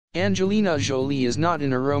Angelina Jolie is not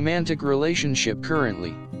in a romantic relationship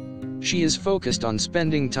currently. She is focused on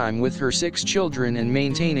spending time with her 6 children and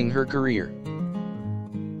maintaining her career.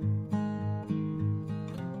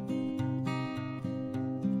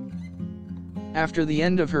 After the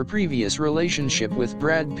end of her previous relationship with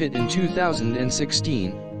Brad Pitt in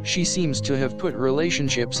 2016, she seems to have put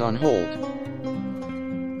relationships on hold.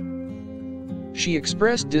 She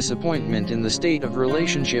expressed disappointment in the state of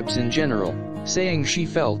relationships in general, saying she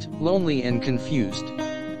felt lonely and confused.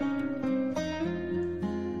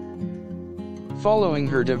 Following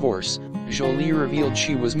her divorce, Jolie revealed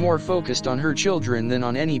she was more focused on her children than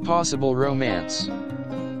on any possible romance.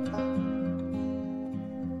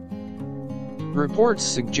 Reports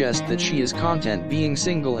suggest that she is content being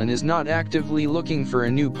single and is not actively looking for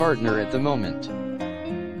a new partner at the moment.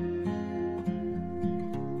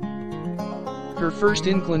 Her first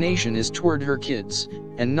inclination is toward her kids,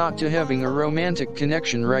 and not to having a romantic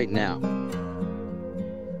connection right now.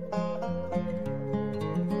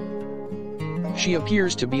 She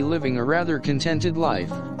appears to be living a rather contented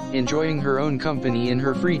life, enjoying her own company in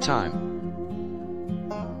her free time.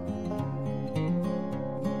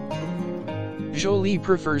 Jolie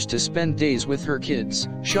prefers to spend days with her kids,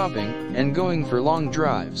 shopping, and going for long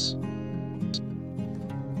drives.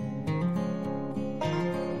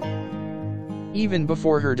 Even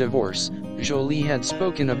before her divorce, Jolie had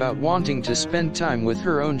spoken about wanting to spend time with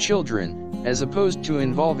her own children, as opposed to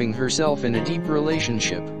involving herself in a deep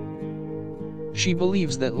relationship. She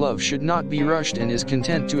believes that love should not be rushed and is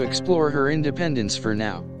content to explore her independence for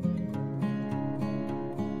now.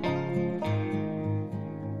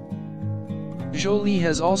 Jolie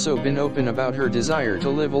has also been open about her desire to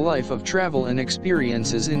live a life of travel and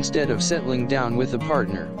experiences instead of settling down with a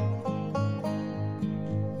partner.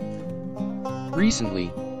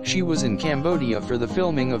 Recently, she was in Cambodia for the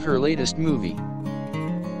filming of her latest movie.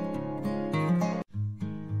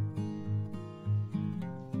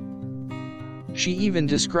 She even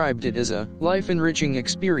described it as a life-enriching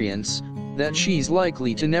experience that she's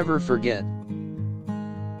likely to never forget.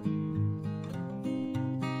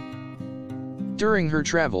 During her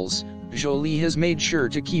travels, Jolie has made sure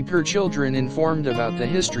to keep her children informed about the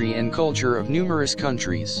history and culture of numerous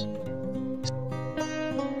countries.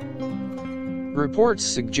 Reports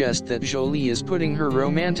suggest that Jolie is putting her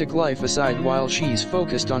romantic life aside while she's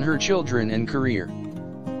focused on her children and career.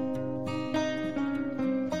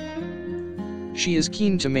 She is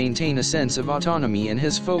keen to maintain a sense of autonomy and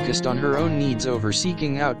has focused on her own needs over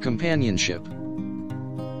seeking out companionship.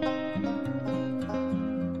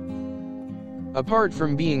 Apart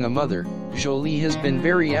from being a mother, Jolie has been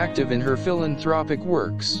very active in her philanthropic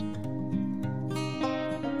works.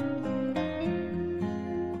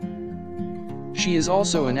 She is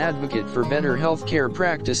also an advocate for better healthcare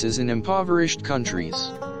practices in impoverished countries.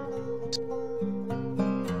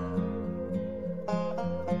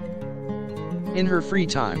 In her free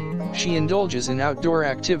time, she indulges in outdoor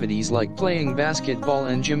activities like playing basketball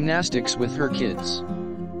and gymnastics with her kids.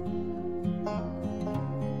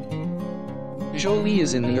 Jolie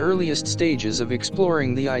is in the earliest stages of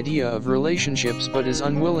exploring the idea of relationships but is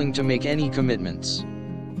unwilling to make any commitments.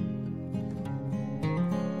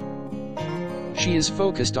 She is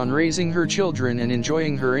focused on raising her children and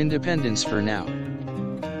enjoying her independence for now.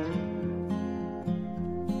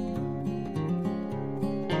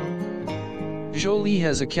 Jolie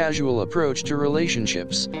has a casual approach to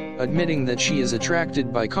relationships, admitting that she is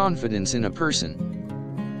attracted by confidence in a person.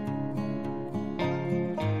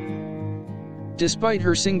 Despite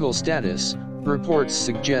her single status, reports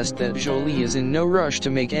suggest that Jolie is in no rush to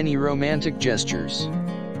make any romantic gestures.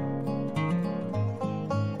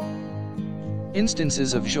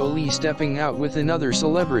 Instances of Jolie stepping out with another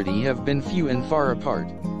celebrity have been few and far apart.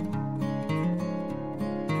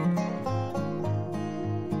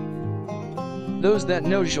 Those that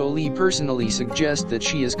know Jolie personally suggest that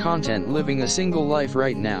she is content living a single life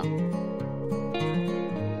right now.